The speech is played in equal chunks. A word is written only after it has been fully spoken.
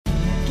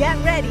Get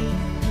ready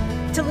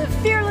to live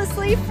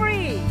fearlessly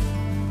free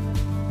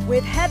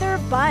with Heather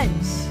Bunch.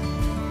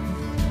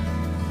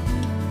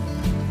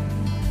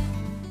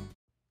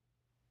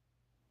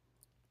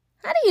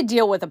 How do you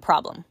deal with a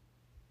problem?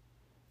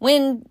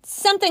 When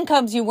something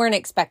comes you weren't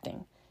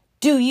expecting,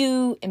 do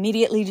you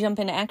immediately jump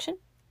into action?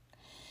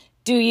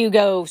 Do you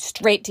go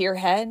straight to your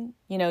head?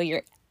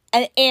 You're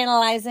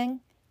analyzing.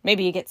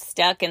 Maybe you get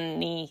stuck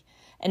in the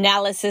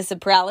analysis of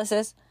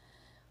paralysis.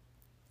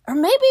 Or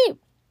maybe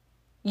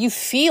you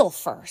feel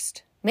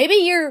first. Maybe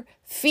you're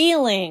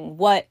feeling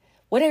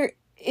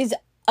is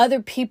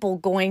other people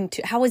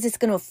how is this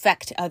going to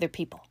affect other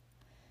people?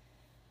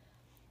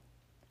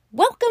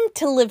 Welcome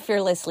to Live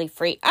Fearlessly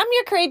Free. I'm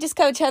your courageous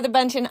coach, Heather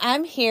Bunch, and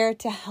I'm here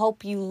to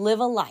help you live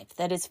a life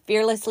that is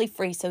fearlessly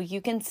free so you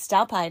can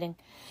stop hiding,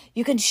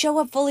 you can show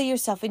up fully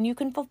yourself, and you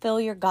can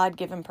fulfill your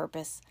God-given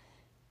purpose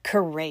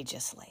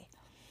courageously.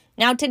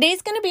 Now,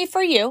 today's going to be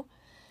for you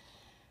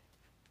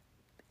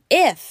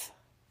if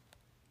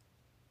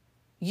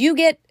you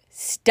get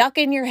stuck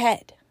in your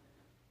head.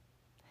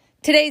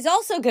 Today's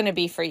also going to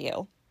be for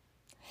you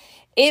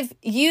if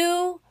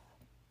you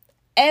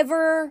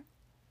ever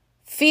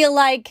feel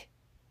like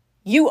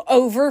you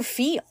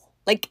overfeel.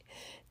 Like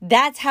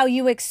that's how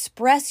you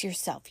express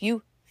yourself.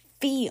 You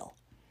feel.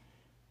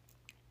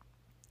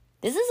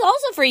 This is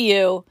also for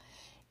you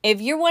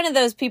if you're one of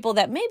those people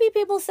that maybe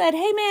people said,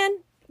 hey man,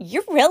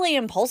 you're really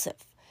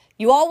impulsive.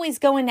 You always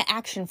go into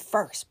action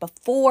first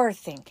before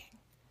thinking.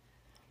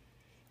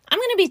 I'm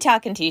going to be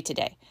talking to you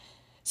today.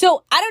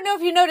 So I don't know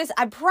if you noticed,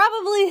 I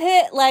probably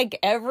hit like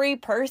every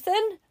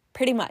person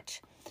pretty much.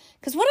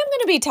 Because what I'm going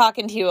to be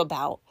talking to you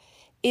about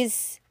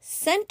is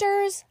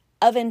centers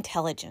of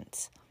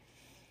intelligence.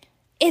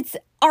 It's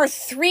our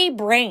three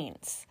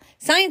brains.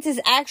 Science has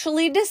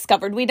actually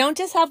discovered we don't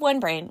just have one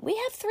brain, we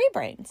have three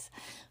brains.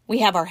 We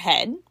have our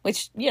head,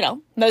 which,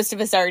 most of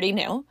us already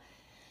knew.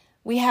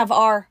 We have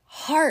our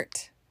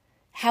heart,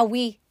 how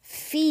we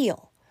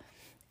feel.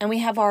 And we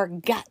have our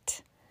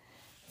gut.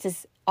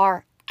 This is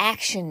our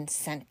action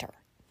center.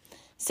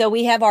 So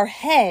we have our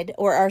head,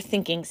 or our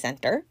thinking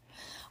center,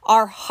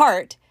 our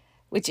heart,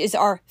 which is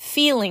our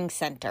feeling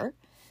center,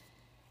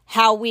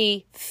 how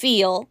we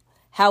feel,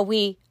 how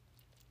we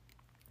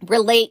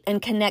relate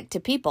and connect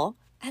to people.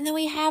 And then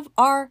we have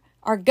our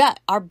gut,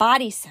 our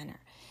body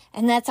center,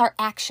 and that's our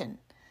action.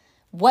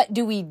 What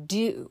do we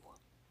do?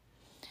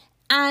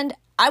 And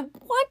I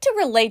want to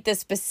relate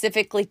this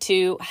specifically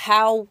to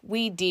how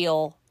we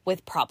deal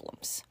with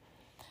problems.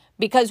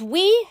 Because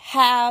we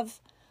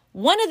have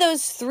one of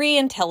those three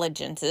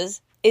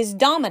intelligences is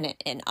dominant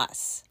in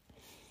us.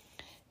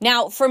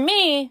 Now, for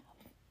me,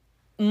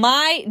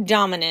 my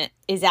dominant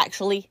is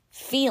actually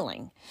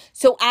feeling.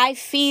 So I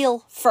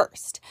feel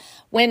first.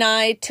 When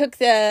I took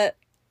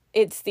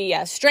it's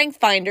the Strength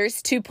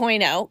Finders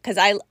 2.0, because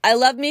I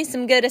love me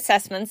some good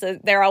assessments.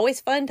 They're always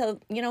fun to,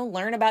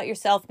 learn about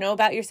yourself, know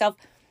about yourself.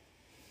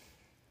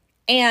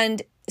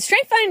 And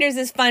Strength Finders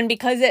is fun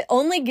because it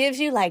only gives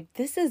you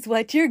this is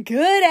what you're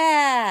good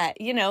at,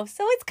 so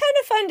it's kind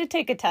of fun to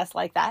take a test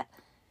like that.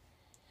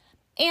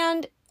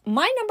 And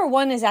my number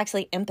one is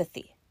actually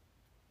empathy.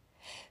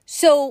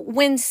 So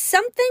when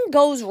something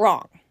goes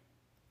wrong,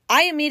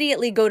 I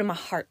immediately go to my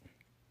heart.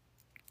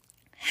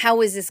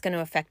 How is this going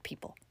to affect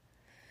people?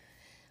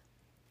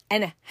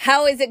 And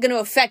how is it going to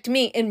affect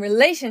me in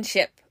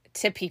relationship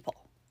to people?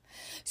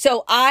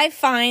 So I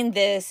find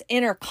this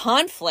inner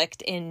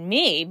conflict in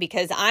me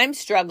because I'm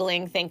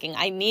struggling thinking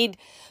I need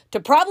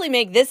to probably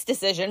make this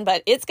decision,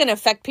 but it's going to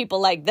affect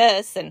people like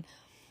this. And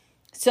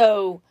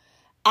so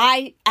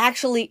I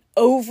actually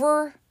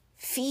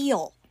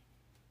overfeel.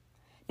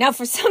 Now,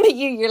 for some of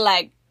you, you're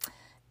like,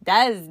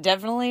 that is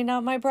definitely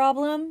not my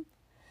problem.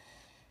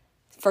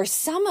 For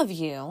some of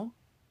you,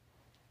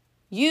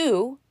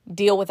 you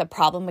deal with a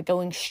problem by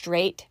going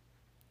straight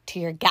to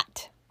your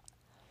gut.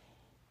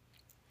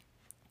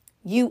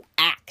 You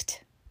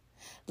act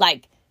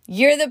like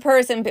you're the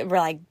person, we're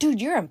like,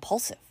 dude, you're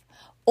impulsive.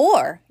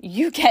 Or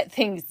you get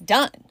things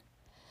done.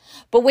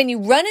 But when you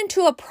run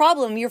into a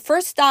problem, your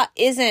first thought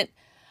isn't,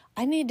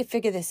 I need to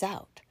figure this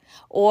out.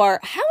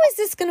 Or how is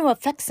this going to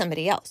affect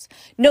somebody else?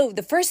 No,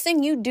 the first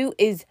thing you do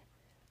is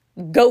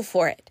go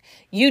for it.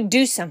 You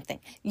do something.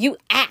 You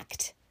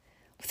act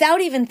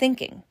without even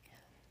thinking.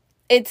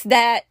 It's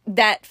that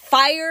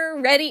fire,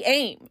 ready,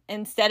 aim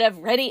instead of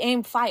ready,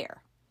 aim,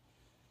 fire.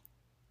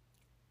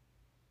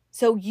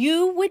 So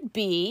you would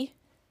be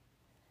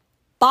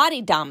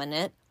body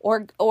dominant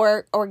or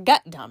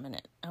gut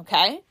dominant,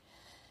 okay?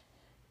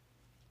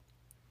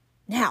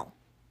 Now,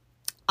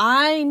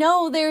 I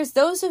know there's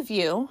those of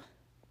you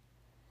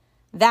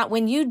that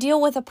when you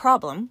deal with a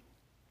problem,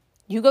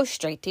 you go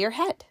straight to your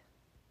head.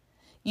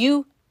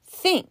 You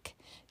think,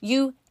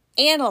 you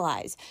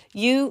analyze,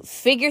 you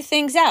figure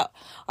things out.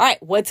 All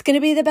right, what's going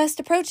to be the best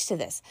approach to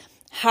this?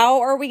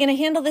 How are we going to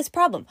handle this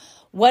problem?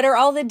 What are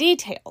all the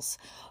details?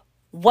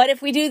 What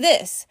if we do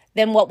this?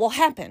 Then what will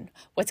happen?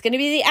 What's going to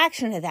be the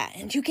action of that?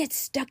 And you get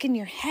stuck in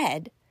your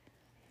head.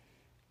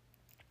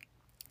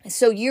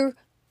 So you're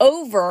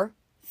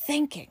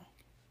overthinking.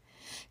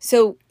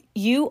 So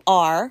you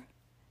are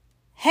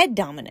head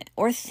dominant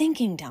or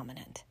thinking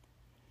dominant.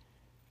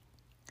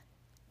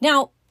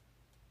 Now,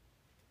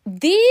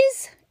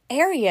 these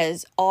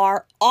areas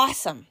are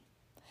awesome,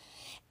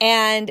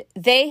 and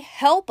they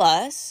help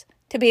us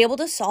to be able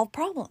to solve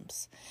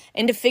problems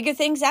and to figure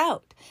things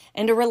out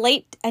and to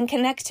relate and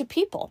connect to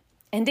people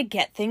and to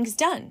get things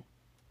done.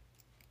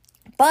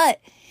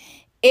 But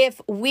if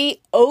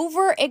we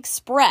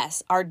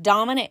overexpress our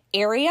dominant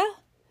area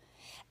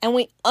and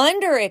we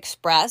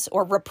underexpress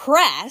or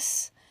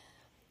repress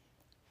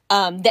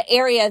the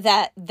area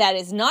that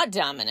is not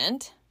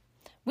dominant,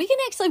 we can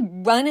actually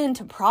run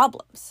into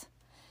problems.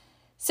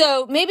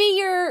 So maybe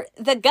you're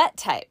the gut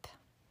type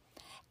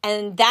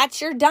and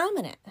that's your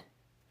dominant.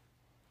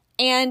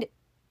 And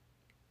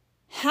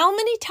how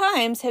many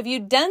times have you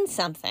done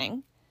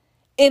something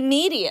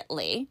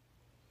immediately,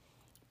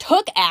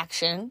 took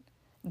action,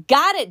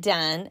 got it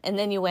done, and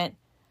then you went,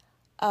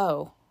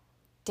 oh,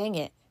 dang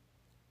it.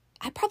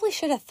 I probably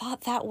should have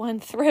thought that one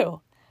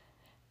through.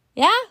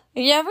 Yeah?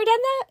 Have you ever done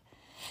that?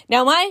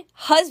 Now, my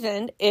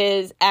husband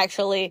is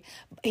actually,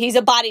 he's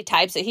a body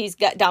type, so he's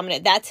gut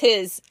dominant. That's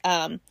his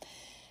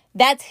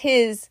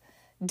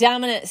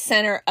dominant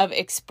center of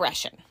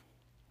expression.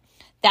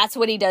 That's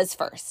what he does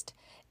first,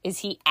 is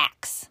he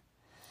acts.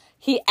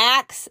 He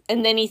acts,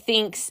 and then he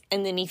thinks,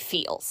 and then he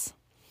feels.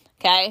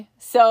 Okay?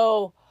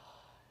 So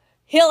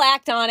he'll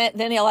act on it,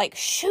 then he'll like,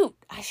 shoot,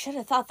 I should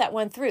have thought that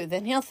one through.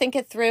 Then he'll think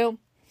it through,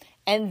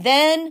 and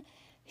then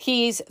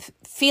he's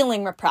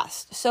feeling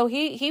repressed. So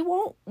he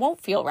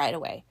won't feel right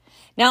away.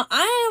 Now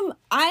I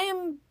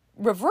am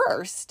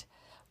reversed,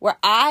 where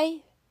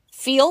I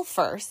feel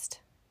first.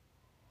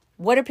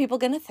 What are people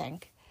going to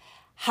think?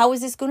 How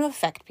is this going to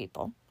affect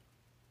people?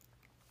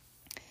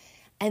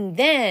 And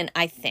then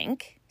I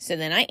think, so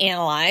then I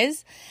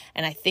analyze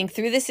and I think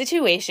through the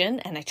situation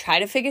and I try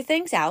to figure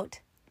things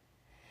out.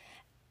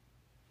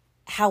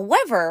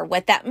 However,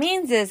 what that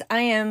means is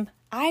I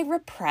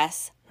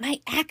repress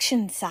my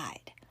action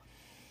side.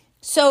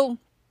 So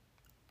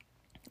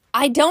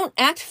I don't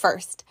act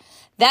first.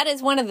 That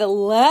is one of the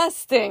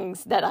last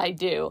things that I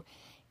do,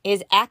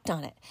 is act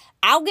on it.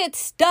 I'll get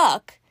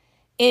stuck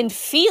in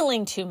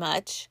feeling too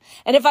much.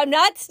 And if I'm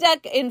not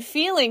stuck in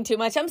feeling too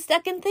much, I'm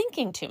stuck in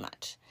thinking too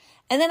much.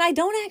 And then I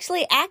don't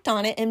actually act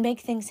on it and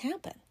make things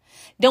happen.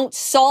 Don't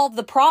solve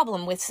the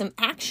problem with some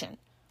action.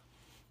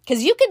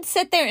 Because you could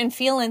sit there and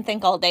feel and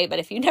think all day, but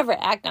if you never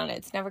act on it,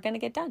 it's never going to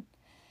get done.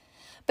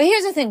 But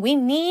here's the thing. We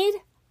need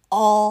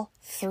all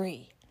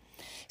three.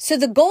 So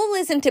the goal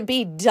isn't to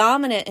be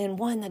dominant in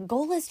one. The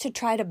goal is to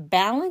try to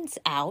balance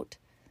out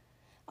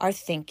our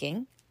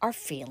thinking, our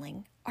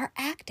feeling, our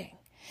acting.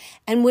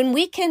 And when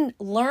we can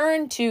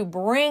learn to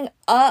bring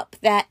up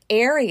that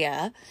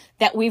area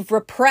that we've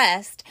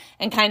repressed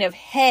and kind of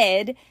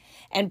hid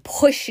and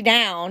push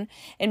down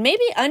and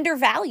maybe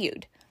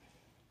undervalued.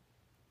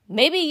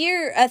 Maybe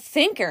you're a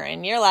thinker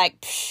and you're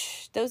like,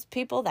 those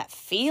people that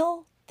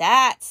feel,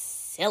 that's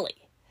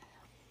silly.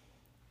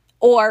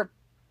 Or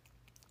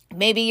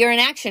maybe you're an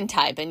action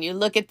type and you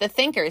look at the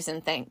thinkers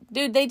and think,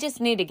 dude, they just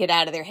need to get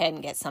out of their head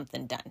and get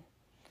something done.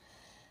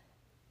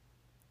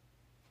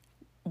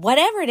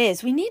 Whatever it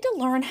is, we need to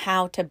learn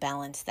how to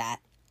balance that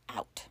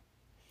out.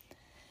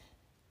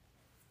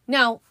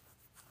 Now,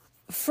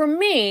 for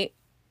me,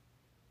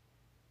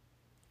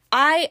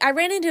 I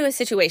ran into a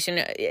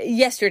situation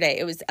yesterday.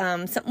 It was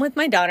something with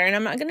my daughter, and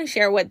I'm not going to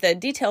share what the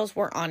details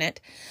were on it,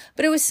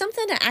 but it was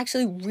something that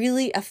actually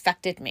really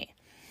affected me.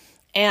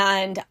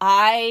 And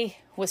I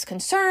was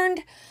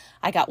concerned.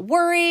 I got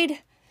worried.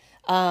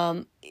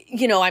 I'm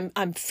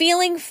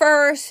feeling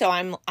first. So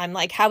I'm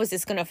like, how is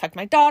this going to affect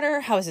my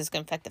daughter? How is this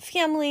going to affect the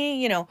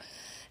family?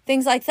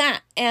 Things like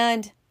that.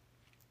 And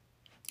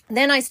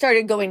then I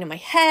started going to my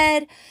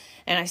head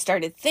and I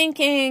started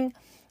thinking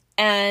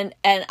and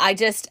I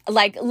just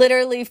like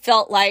literally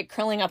felt like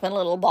curling up in a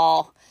little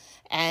ball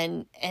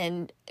and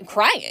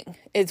crying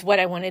is what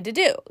I wanted to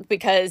do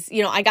because,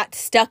 I got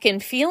stuck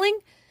in feeling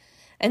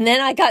and then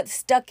I got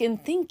stuck in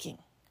thinking.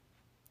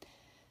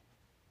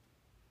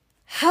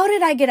 How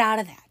did I get out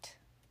of that?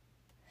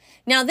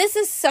 Now, this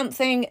is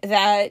something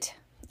that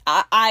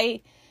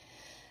I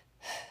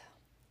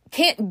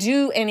can't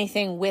do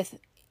anything with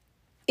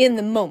in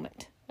the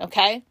moment,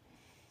 okay?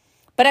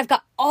 But I've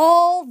got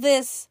all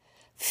this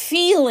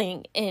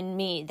feeling in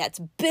me that's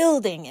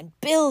building and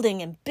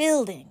building and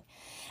building.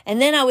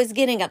 And then I was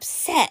getting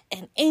upset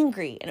and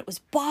angry, and it was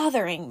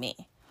bothering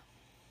me.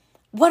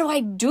 What do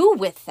I do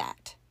with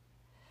that?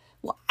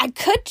 Well, I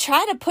could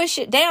try to push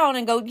it down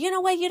and go, you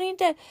know what,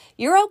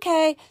 you're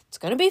okay. It's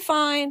going to be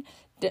fine.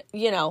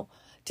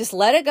 Just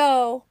let it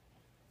go.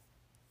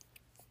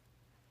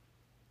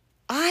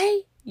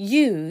 I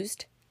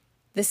used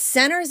the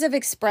centers of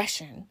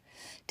expression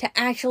to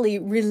actually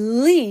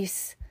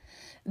release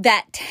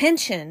that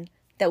tension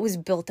that was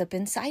built up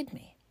inside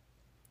me.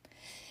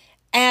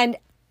 And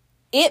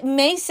it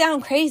may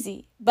sound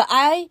crazy, but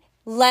I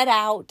let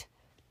out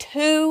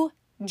 2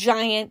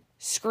 giant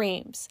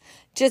screams.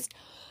 Just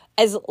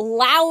as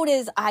loud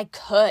as I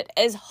could,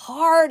 as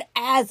hard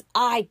as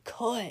I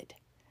could.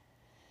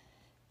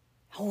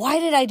 Why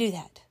did I do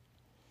that?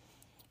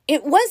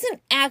 It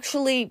wasn't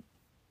actually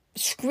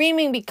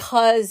screaming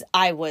because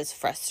I was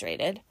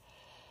frustrated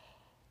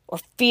or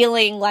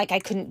feeling like I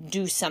couldn't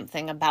do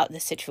something about the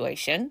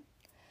situation.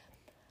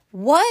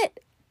 What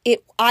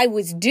I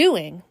was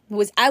doing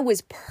was I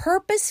was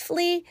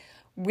purposefully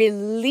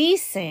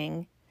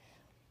releasing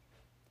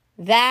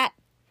that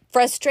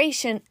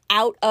frustration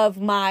out of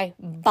my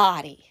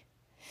body.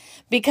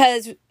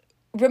 Because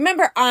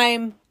remember,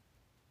 I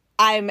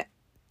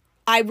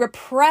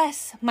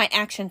repress my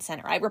action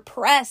center. I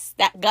repress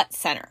that gut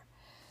center.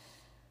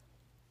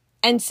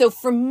 And so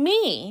for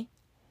me,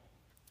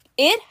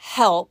 it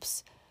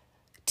helps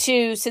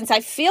to, since I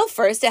feel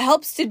first, it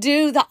helps to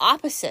do the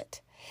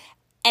opposite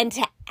and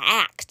to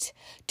act,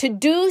 to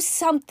do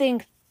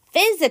something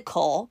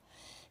physical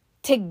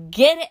to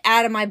get it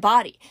out of my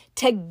body,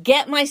 to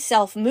get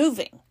myself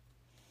moving,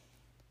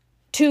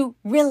 to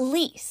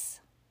release.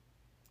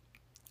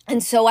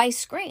 And so I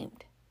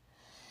screamed.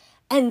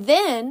 And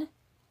then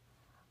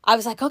I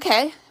was like,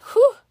 okay,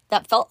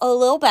 that felt a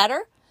little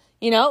better.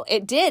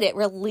 It did. It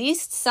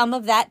released some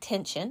of that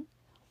tension.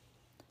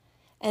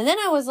 And then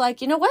I was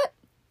like, you know what?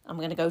 I'm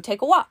going to go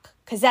take a walk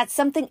because that's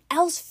something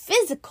else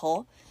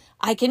physical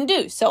I can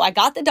do. So I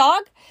got the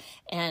dog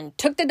and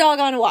took the dog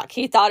on a walk.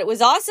 He thought it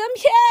was awesome.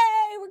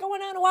 Yay, we're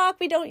going on a walk.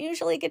 We don't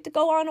usually get to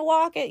go on a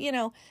walk at,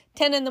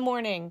 10 in the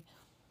morning.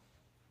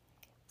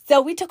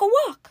 So we took a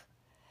walk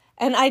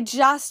and I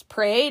just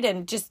prayed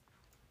and just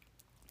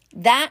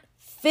that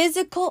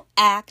physical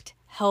act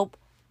helped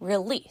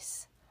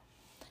release.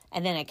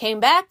 And then I came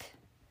back,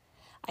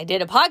 I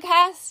did a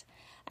podcast,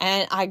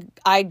 and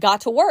I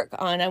got to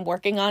I'm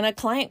working on a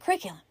client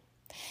curriculum.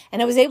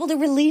 And I was able to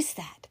release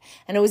that.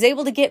 And I was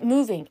able to get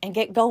moving and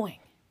get going.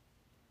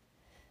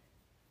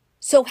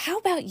 So how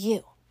about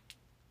you?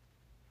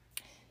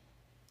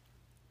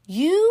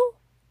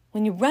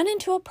 When you run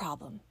into a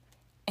problem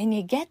and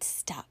you get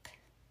stuck,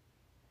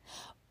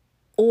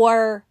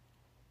 or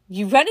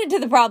you run into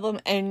the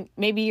problem and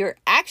maybe you're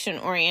action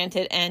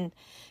oriented and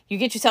you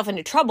get yourself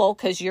into trouble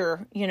because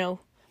you're,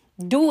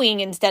 doing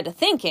instead of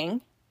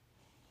thinking,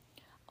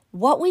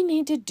 what we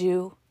need to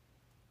do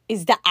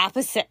is the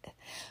opposite.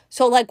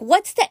 So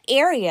what's the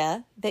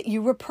area that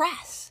you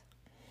repress?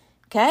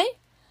 Okay?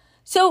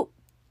 So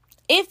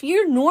if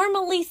you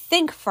normally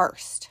think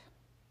first,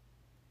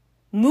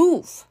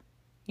 move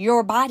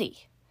your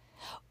body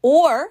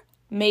or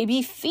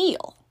maybe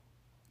feel,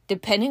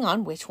 depending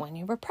on which one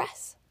you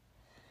repress.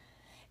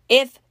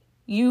 If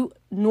you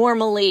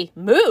normally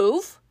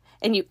move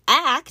and you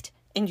act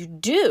and you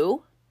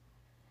do,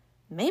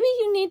 maybe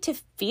you need to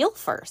feel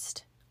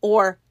first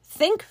or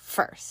think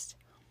first.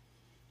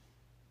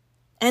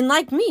 And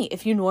like me,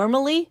 if you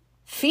normally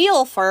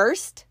feel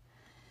first,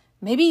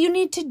 maybe you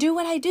need to do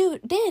what I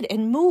did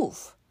and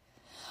move.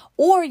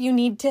 Or you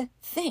need to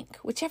think,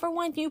 whichever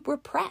one you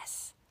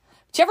repress.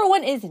 Whichever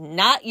one is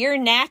not your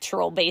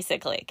natural,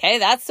 basically. Okay,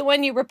 that's the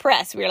one you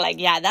repress. We're like,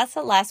 yeah, that's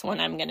the last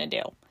one I'm going to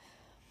do.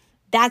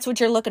 That's what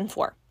you're looking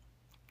for.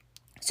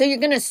 So you're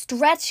going to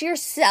stretch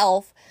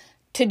yourself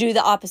to do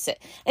the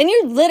opposite. And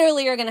you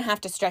literally are going to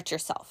have to stretch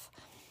yourself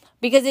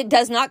because it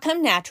does not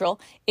come natural.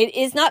 It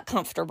is not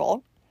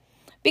comfortable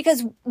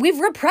because we've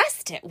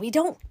repressed it. We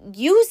don't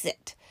use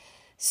it.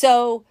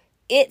 So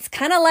it's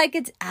kind of like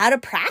it's out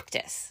of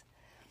practice.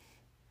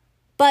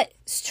 But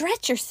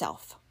stretch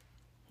yourself.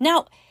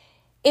 Now,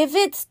 if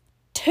it's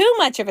too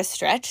much of a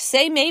stretch,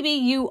 say maybe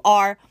you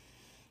are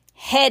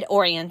head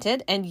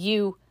oriented and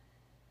you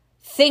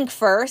think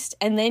first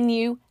and then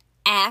you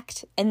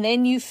act and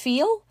then you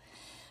feel,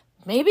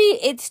 maybe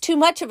it's too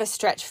much of a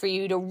stretch for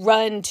you to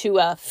run to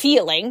a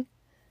feeling.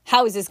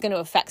 How is this going to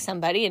affect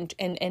somebody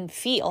and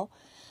feel?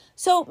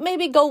 So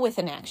maybe go with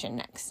an action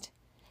next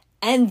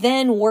and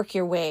then work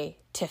your way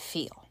to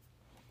feel.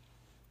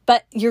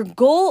 But your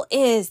goal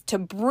is to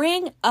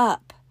bring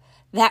up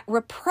that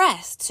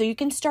repressed so you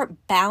can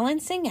start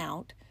balancing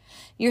out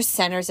your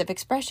centers of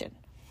expression.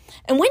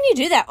 And when you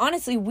do that,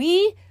 honestly,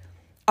 we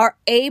are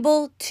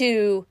able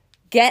to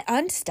get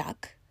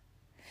unstuck.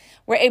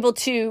 We're able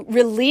to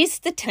release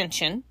the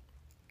tension.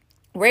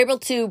 We're able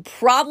to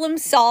problem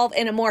solve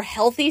in a more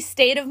healthy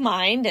state of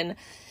mind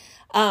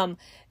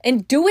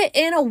and do it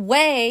in a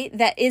way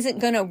that isn't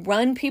going to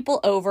run people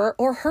over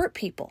or hurt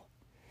people.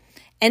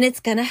 And it's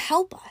going to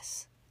help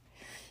us.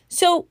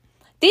 So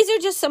these are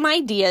just some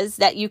ideas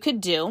that you could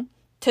do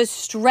to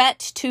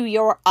stretch to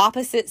your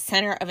opposite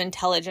center of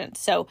intelligence.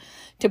 So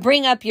to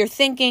bring up your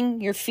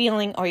thinking, your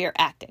feeling, or your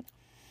acting.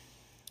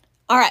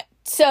 All right.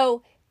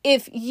 So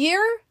if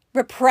your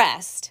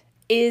repressed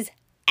is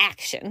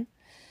action,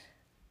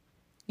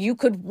 you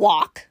could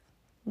walk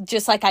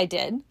just like I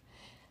did.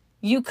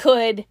 You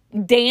could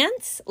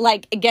dance,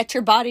 like get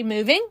your body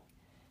moving.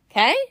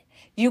 Okay.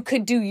 You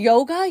could do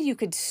yoga. You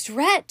could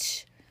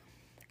stretch.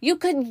 You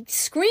could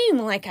scream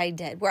like I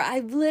did, where I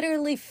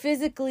literally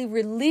physically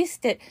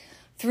released it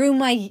through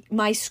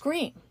my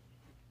scream.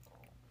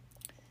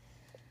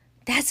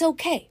 That's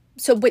okay.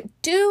 So, but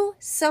do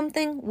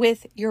something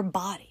with your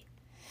body.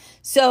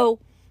 So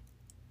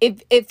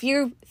If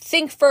you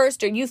think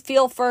first or you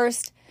feel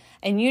first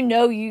and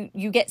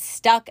you get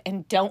stuck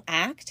and don't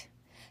act,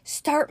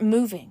 start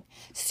moving.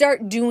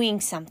 Start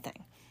doing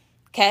something.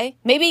 Okay?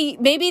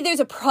 Maybe there's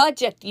a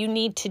project you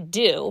need to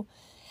do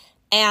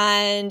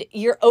and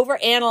you're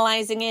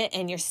overanalyzing it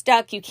and you're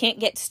stuck, you can't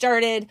get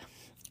started,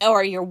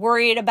 or you're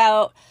worried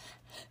about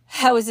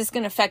how is this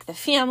going to affect the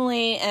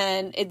family,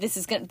 and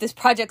this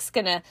project's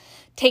going to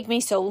take me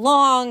so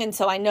long, and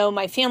so I know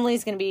my family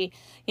is going to be,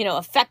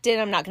 affected.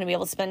 I'm not going to be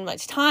able to spend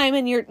much time,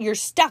 and you're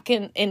stuck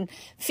in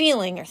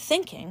feeling or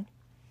thinking.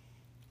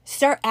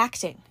 Start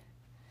acting.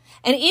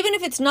 And even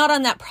if it's not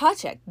on that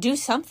project, do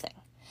something.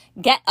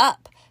 Get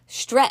up,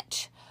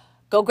 stretch,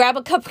 go grab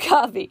a cup of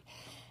coffee,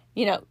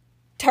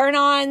 turn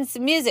on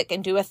some music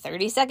and do a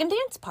 30-second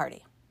dance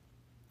party.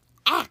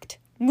 Act,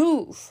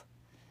 move.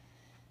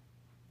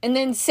 And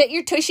then sit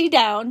your tushy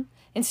down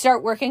and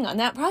start working on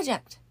that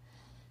project.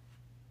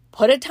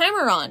 Put a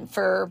timer on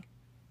for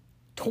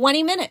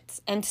 20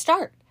 minutes and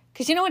start.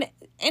 Because you know what?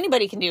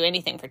 Anybody can do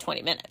anything for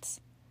 20 minutes.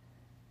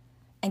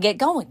 And get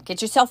going.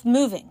 Get yourself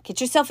moving.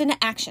 Get yourself into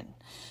action.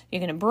 You're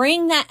going to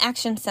bring that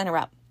action center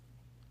up.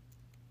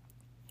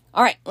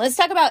 All right, let's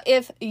talk about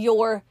if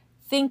your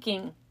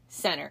thinking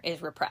center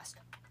is repressed.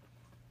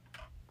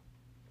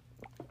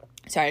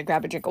 Sorry,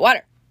 grab a drink of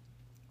water.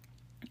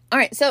 All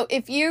right, so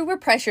if you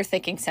repress your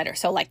thinking center,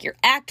 so like you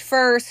act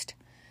first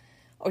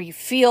or you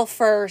feel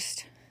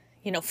first,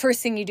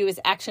 first thing you do is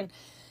action,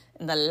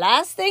 and the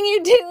last thing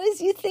you do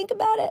is you think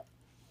about it,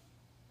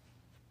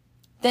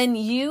 then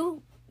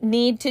you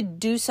need to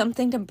do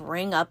something to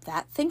bring up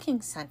that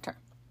thinking center.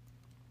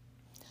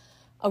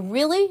 A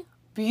really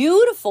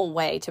beautiful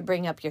way to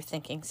bring up your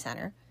thinking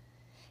center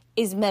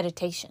is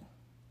meditation.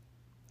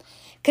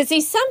 Because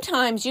see,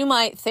 sometimes you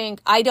might think,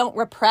 I don't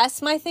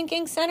repress my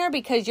thinking center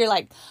because you're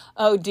like,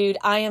 oh, dude,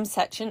 I am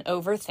such an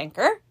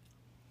overthinker.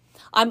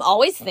 I'm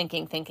always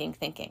thinking.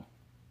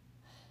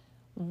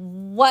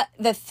 What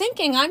the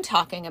thinking I'm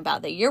talking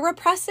about that you're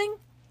repressing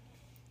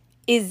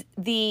is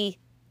the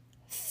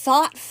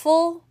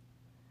thoughtful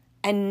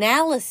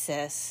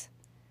analysis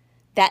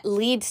that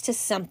leads to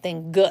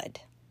something good.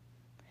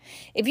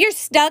 If you're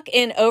stuck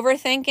in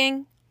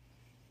overthinking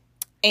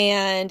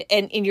and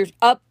you're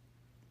up,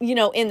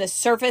 in the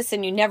surface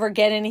and you never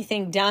get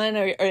anything done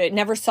or it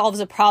never solves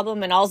a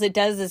problem and all it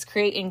does is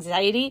create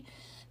anxiety,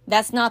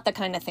 that's not the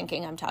kind of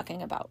thinking I'm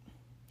talking about.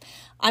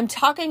 I'm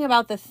talking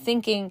about the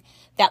thinking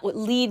that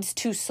leads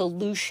to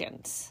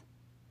solutions,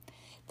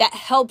 that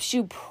helps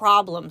you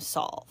problem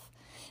solve.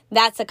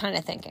 That's the kind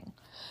of thinking.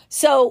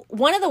 So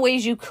one of the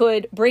ways you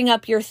could bring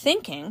up your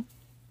thinking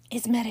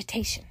is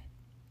meditation.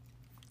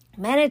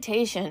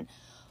 Meditation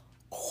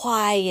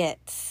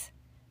quiets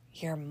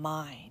your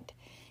mind.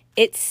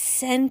 It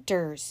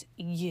centers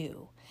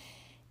you.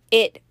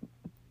 It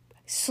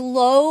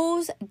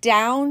slows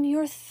down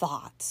your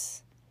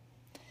thoughts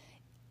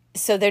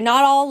so they're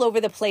not all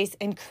over the place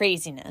in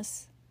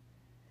craziness.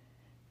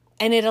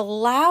 And it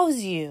allows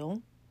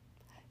you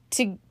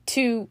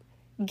to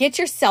get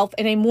yourself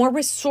in a more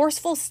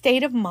resourceful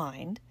state of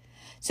mind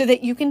so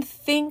that you can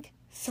think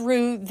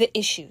through the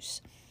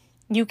issues.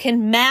 You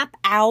can map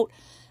out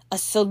a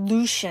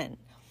solution.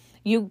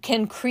 You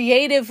can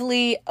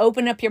creatively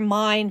open up your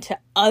mind to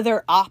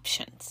other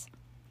options.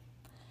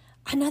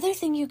 Another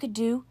thing you could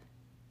do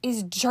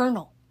is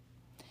journal.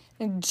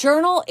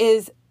 Journal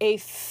is a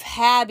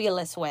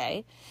fabulous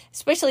way,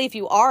 especially if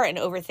you are an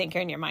overthinker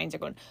and your minds are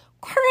going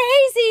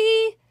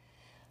crazy.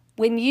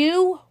 When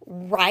you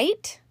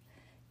write,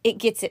 it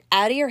gets it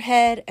out of your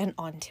head and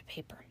onto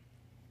paper.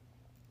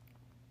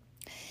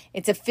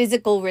 It's a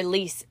physical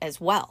release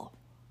as well.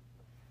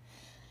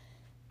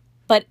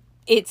 But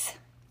it's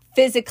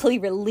physically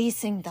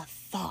releasing the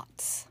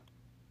thoughts.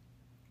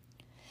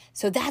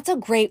 So that's a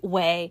great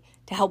way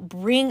to help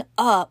bring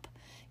up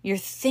your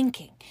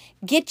thinking.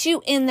 Get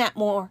you in that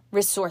more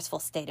resourceful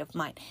state of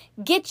mind.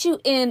 Get you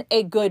in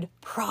a good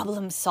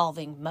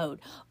problem-solving mode.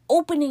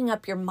 Opening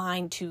up your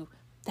mind to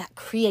that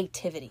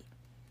creativity.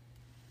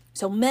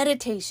 So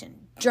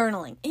meditation,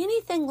 journaling,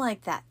 anything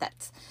like that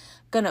that's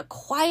going to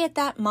quiet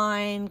that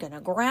mind, going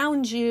to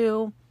ground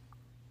you,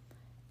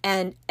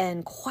 and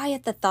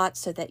quiet the thoughts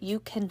so that you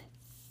can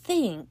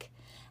think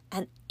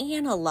and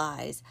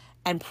analyze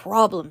and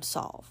problem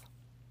solve.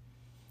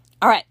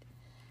 All right.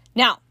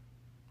 Now,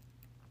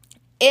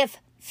 if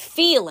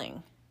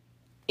feeling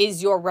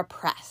is your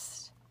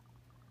repressed,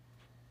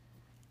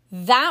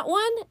 that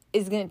one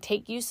is going to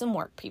take you some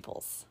work,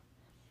 peoples,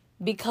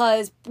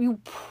 because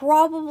you've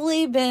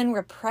probably been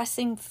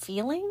repressing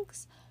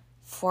feelings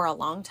for a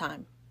long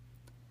time.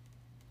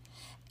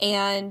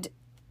 And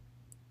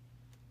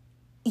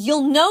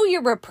you'll know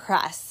you're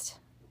repressed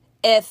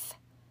if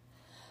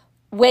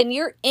when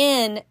you're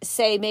in,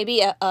 say,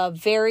 maybe a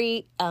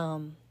very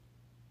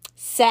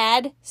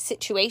sad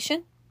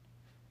situation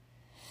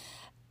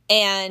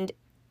and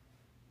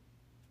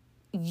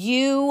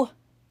you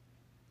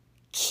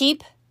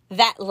keep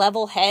that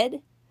level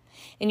head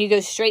and you go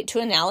straight to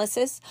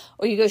analysis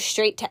or you go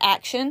straight to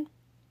action,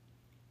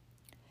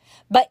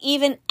 but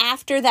even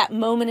after that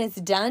moment is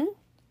done,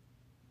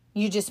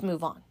 You just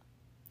move on.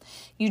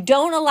 You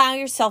don't allow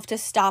yourself to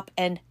stop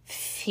and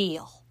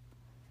feel,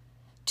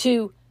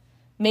 to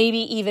maybe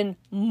even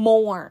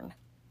mourn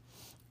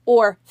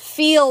or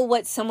feel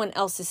what someone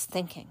else is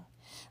thinking.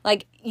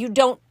 Like you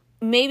don't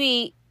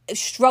maybe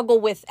struggle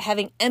with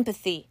having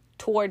empathy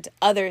towards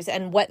others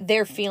and what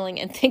they're feeling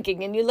and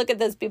thinking. And you look at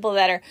those people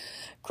that are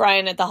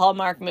crying at the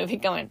Hallmark movie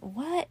going,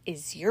 what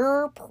is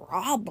your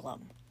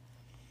problem?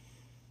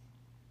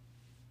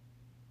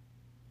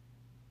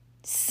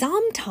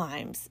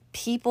 Sometimes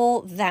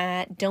people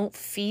that don't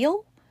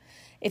feel,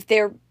 if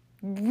they're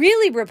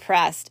really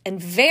repressed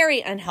and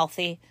very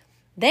unhealthy,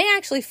 they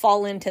actually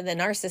fall into the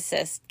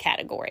narcissist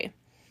category.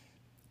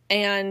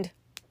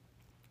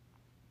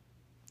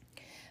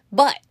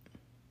 But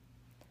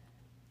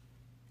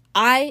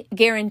I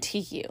guarantee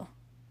you,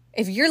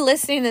 if you're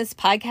listening to this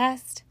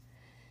podcast,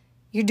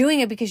 you're doing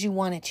it because you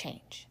want to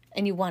change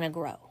and you want to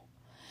grow.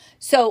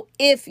 So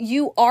if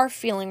you are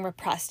feeling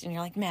repressed and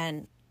you're like,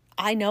 man,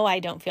 I know I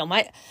don't feel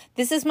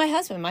this is my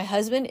husband. My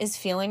husband is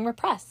feeling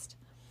repressed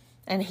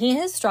and he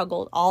has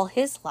struggled all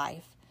his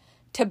life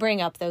to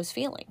bring up those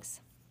feelings.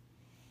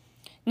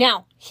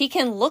 Now, he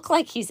can look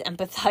like he's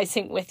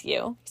empathizing with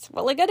you. He's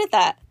really good at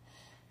that.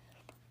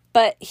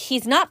 But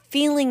he's not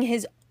feeling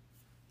his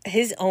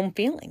own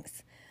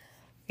feelings.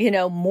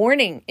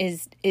 Mourning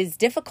is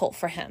difficult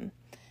for him.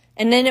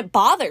 And then it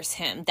bothers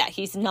him that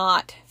he's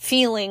not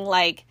feeling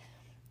like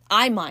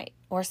I might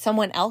or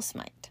someone else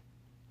might.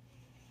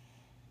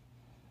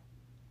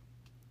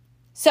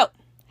 So,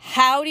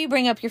 how do you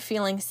bring up your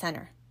feeling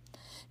center?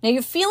 Now,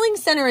 your feeling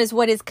center is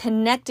what is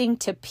connecting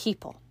to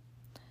people.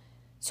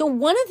 So,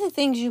 one of the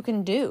things you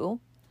can do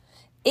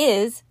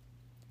is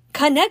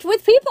connect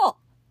with people.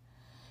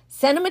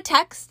 Send them a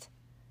text,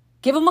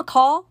 give them a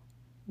call,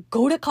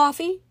 go to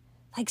coffee,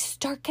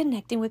 start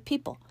connecting with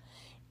people.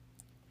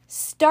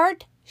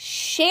 Start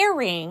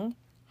sharing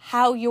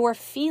how you're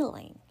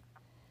feeling.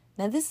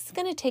 Now, this is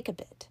going to take a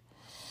bit.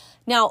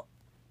 Now,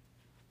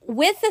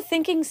 with the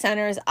thinking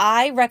centers,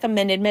 I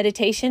recommended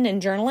meditation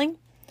and journaling.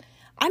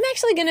 I'm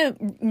actually going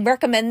to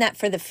recommend that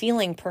for the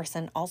feeling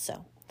person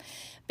also,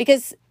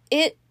 because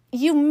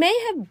you may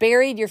have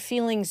buried your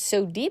feelings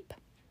so deep,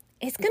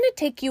 it's going to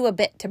take you a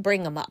bit to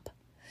bring them up.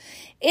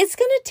 It's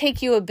going to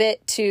take you a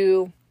bit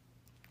to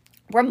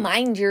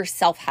remind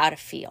yourself how to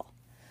feel.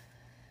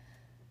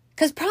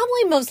 Because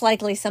probably most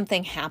likely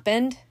something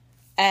happened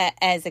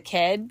as a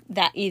kid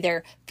that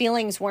either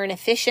feelings weren't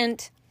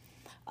efficient,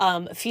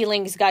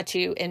 feelings got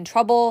you in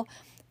trouble,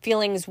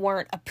 feelings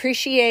weren't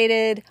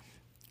appreciated,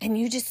 and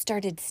you just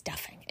started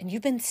stuffing. And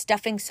you've been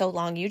stuffing so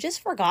long, you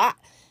just forgot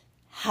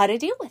how to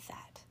deal with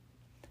that.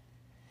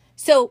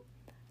 So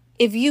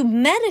if you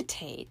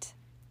meditate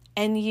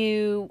and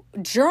you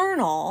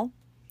journal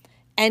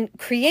and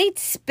create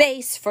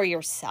space for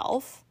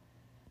yourself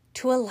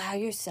to allow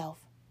yourself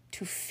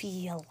to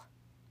feel,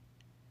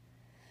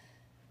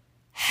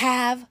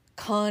 have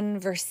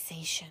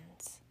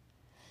conversations,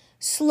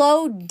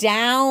 slow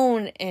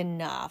down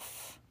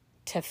enough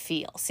to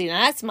feel. See,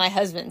 that's my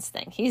husband's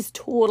thing. He's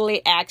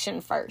totally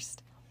action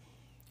first.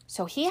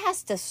 So he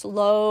has to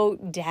slow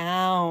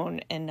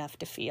down enough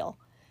to feel.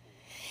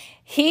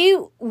 We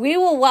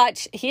will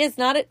watch, he is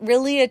not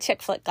really a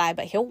chick flick guy,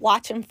 but he'll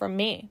watch them from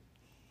me.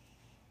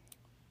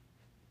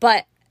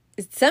 But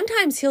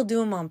sometimes he'll do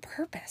them on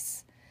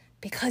purpose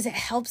because it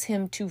helps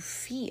him to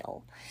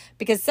feel.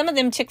 Because some of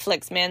them chick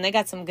flicks, man, they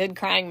got some good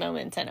crying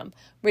moments in them.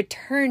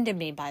 Return to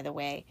Me, by the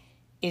way,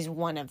 is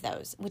one of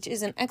those, which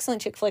is an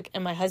excellent chick flick.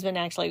 And my husband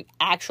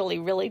actually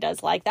really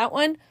does like that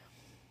one.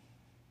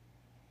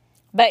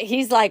 But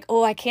he's like,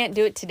 oh, I can't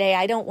do it today.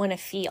 I don't want to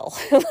feel.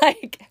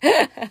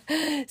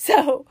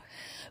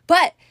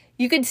 But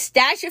you could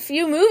stash a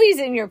few movies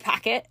in your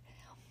pocket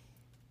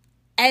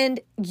and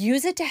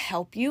use it to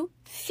help you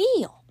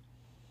feel.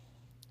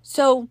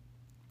 So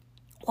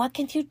what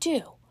can you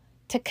do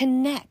to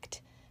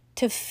connect,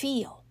 to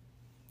feel?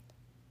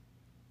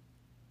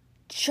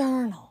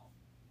 Journal.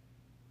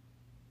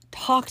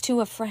 Talk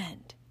to a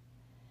friend.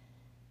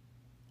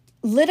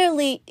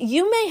 Literally,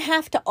 you may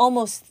have to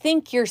almost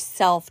think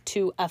yourself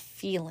to a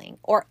feeling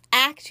or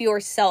act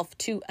yourself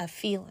to a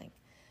feeling.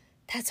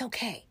 That's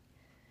okay.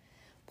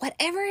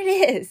 Whatever it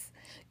is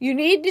you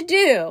need to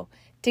do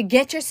to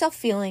get yourself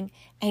feeling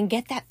and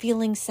get that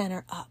feeling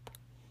center up.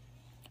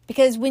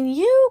 Because when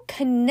you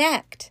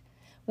connect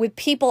with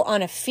people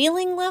on a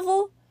feeling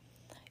level,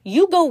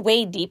 you go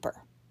way deeper.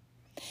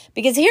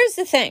 Because here's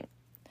the thing.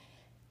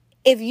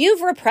 If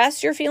you've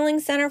repressed your feeling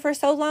center for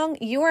so long,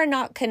 you are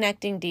not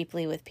connecting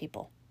deeply with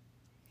people.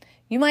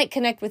 You might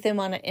connect with them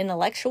on an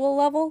intellectual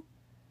level.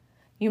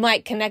 You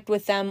might connect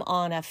with them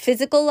on a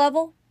physical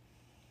level.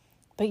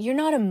 But you're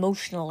not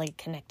emotionally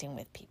connecting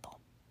with people.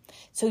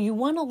 So you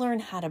want to learn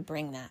how to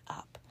bring that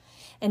up.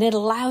 And it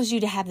allows you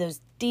to have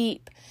those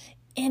deep,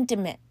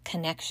 intimate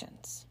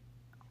connections.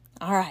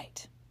 All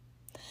right.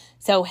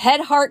 So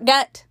head, heart,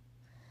 gut.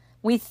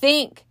 We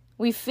think,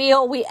 we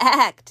feel, we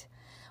act.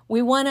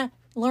 We want to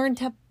learn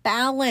to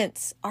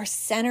balance our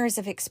centers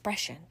of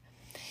expression.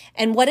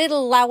 And what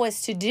it'll allow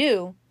us to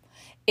do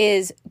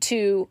is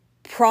to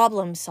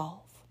problem solve.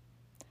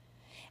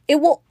 It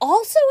will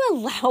also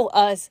allow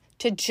us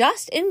to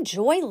just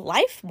enjoy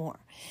life more.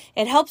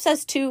 It helps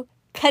us to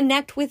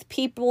connect with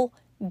people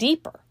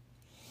deeper.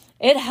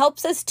 It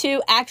helps us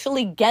to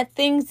actually get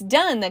things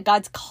done that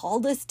God's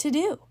called us to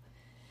do.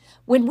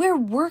 When we're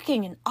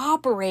working and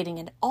operating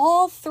in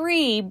all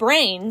three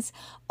brains,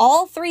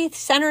 all three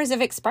centers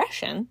of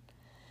expression,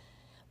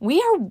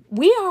 we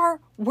are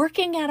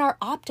working at our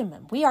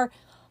optimum. We are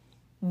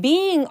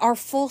being our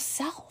full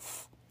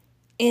self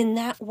in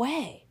that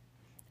way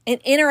and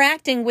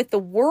interacting with the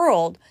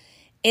world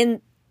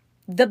in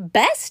the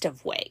best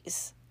of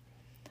ways.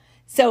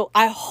 So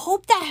I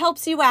hope that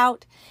helps you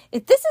out.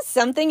 If this is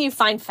something you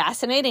find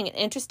fascinating and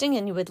interesting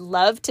and you would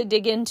love to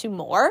dig into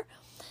more,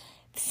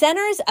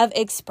 centers of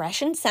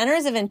expression,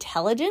 centers of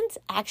intelligence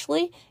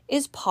actually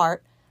is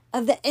part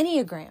of the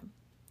Enneagram.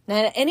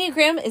 Now, the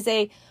Enneagram is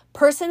a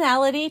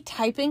personality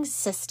typing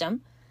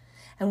system.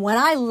 And what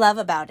I love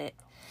about it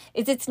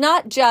is it's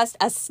not just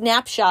a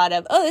snapshot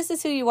of, oh, this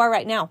is who you are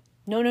right now.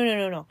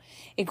 No.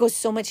 It goes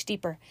so much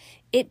deeper.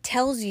 It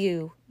tells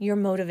you your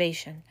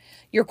motivation,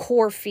 your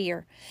core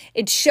fear.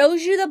 It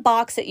shows you the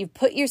box that you've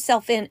put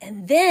yourself in,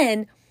 and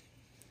then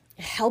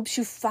it helps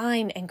you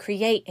find and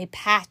create a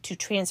path to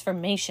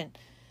transformation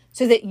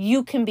so that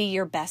you can be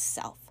your best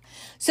self,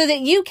 so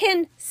that you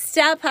can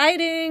stop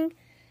hiding,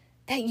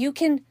 that you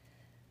can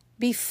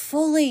be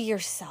fully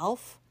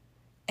yourself,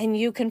 and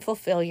you can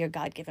fulfill your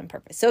God-given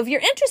purpose. So if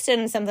you're interested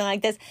in something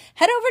like this,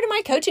 head over to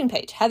my coaching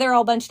page,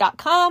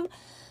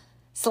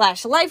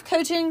 heatherallbunch.com/life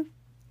coaching,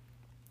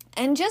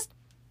 and just,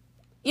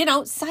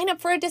 sign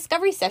up for a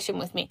discovery session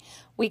with me.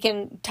 We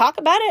can talk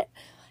about it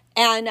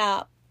and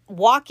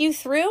walk you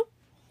through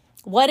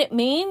what it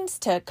means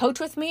to coach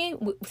with me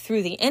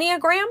through the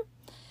Enneagram.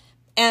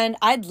 And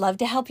I'd love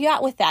to help you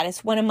out with that.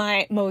 It's one of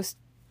my most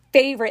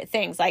favorite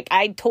things. Like,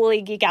 I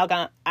totally geek out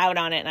on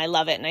it, and I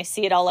love it, and I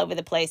see it all over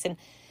the place. And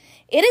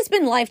it has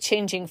been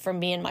life-changing for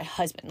me and my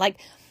husband.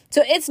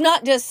 So it's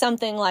not just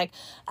something like,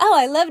 oh,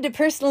 I love to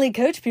personally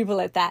coach people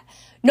like that.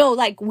 No,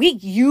 we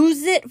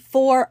use it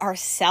for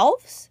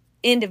ourselves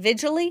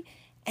individually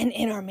and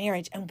in our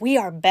marriage. And we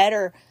are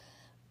better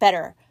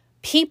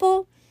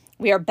people.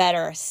 We are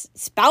better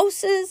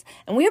spouses,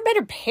 and we are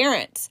better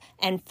parents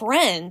and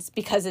friends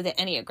because of the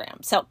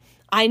Enneagram. So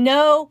I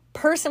know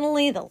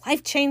personally the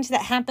life change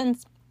that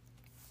happens,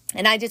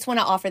 and I just want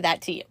to offer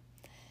that to you.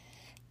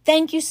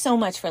 Thank you so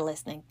much for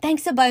listening.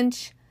 Thanks a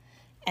bunch.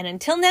 And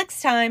until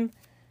next time,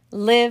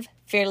 live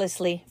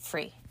fearlessly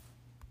free.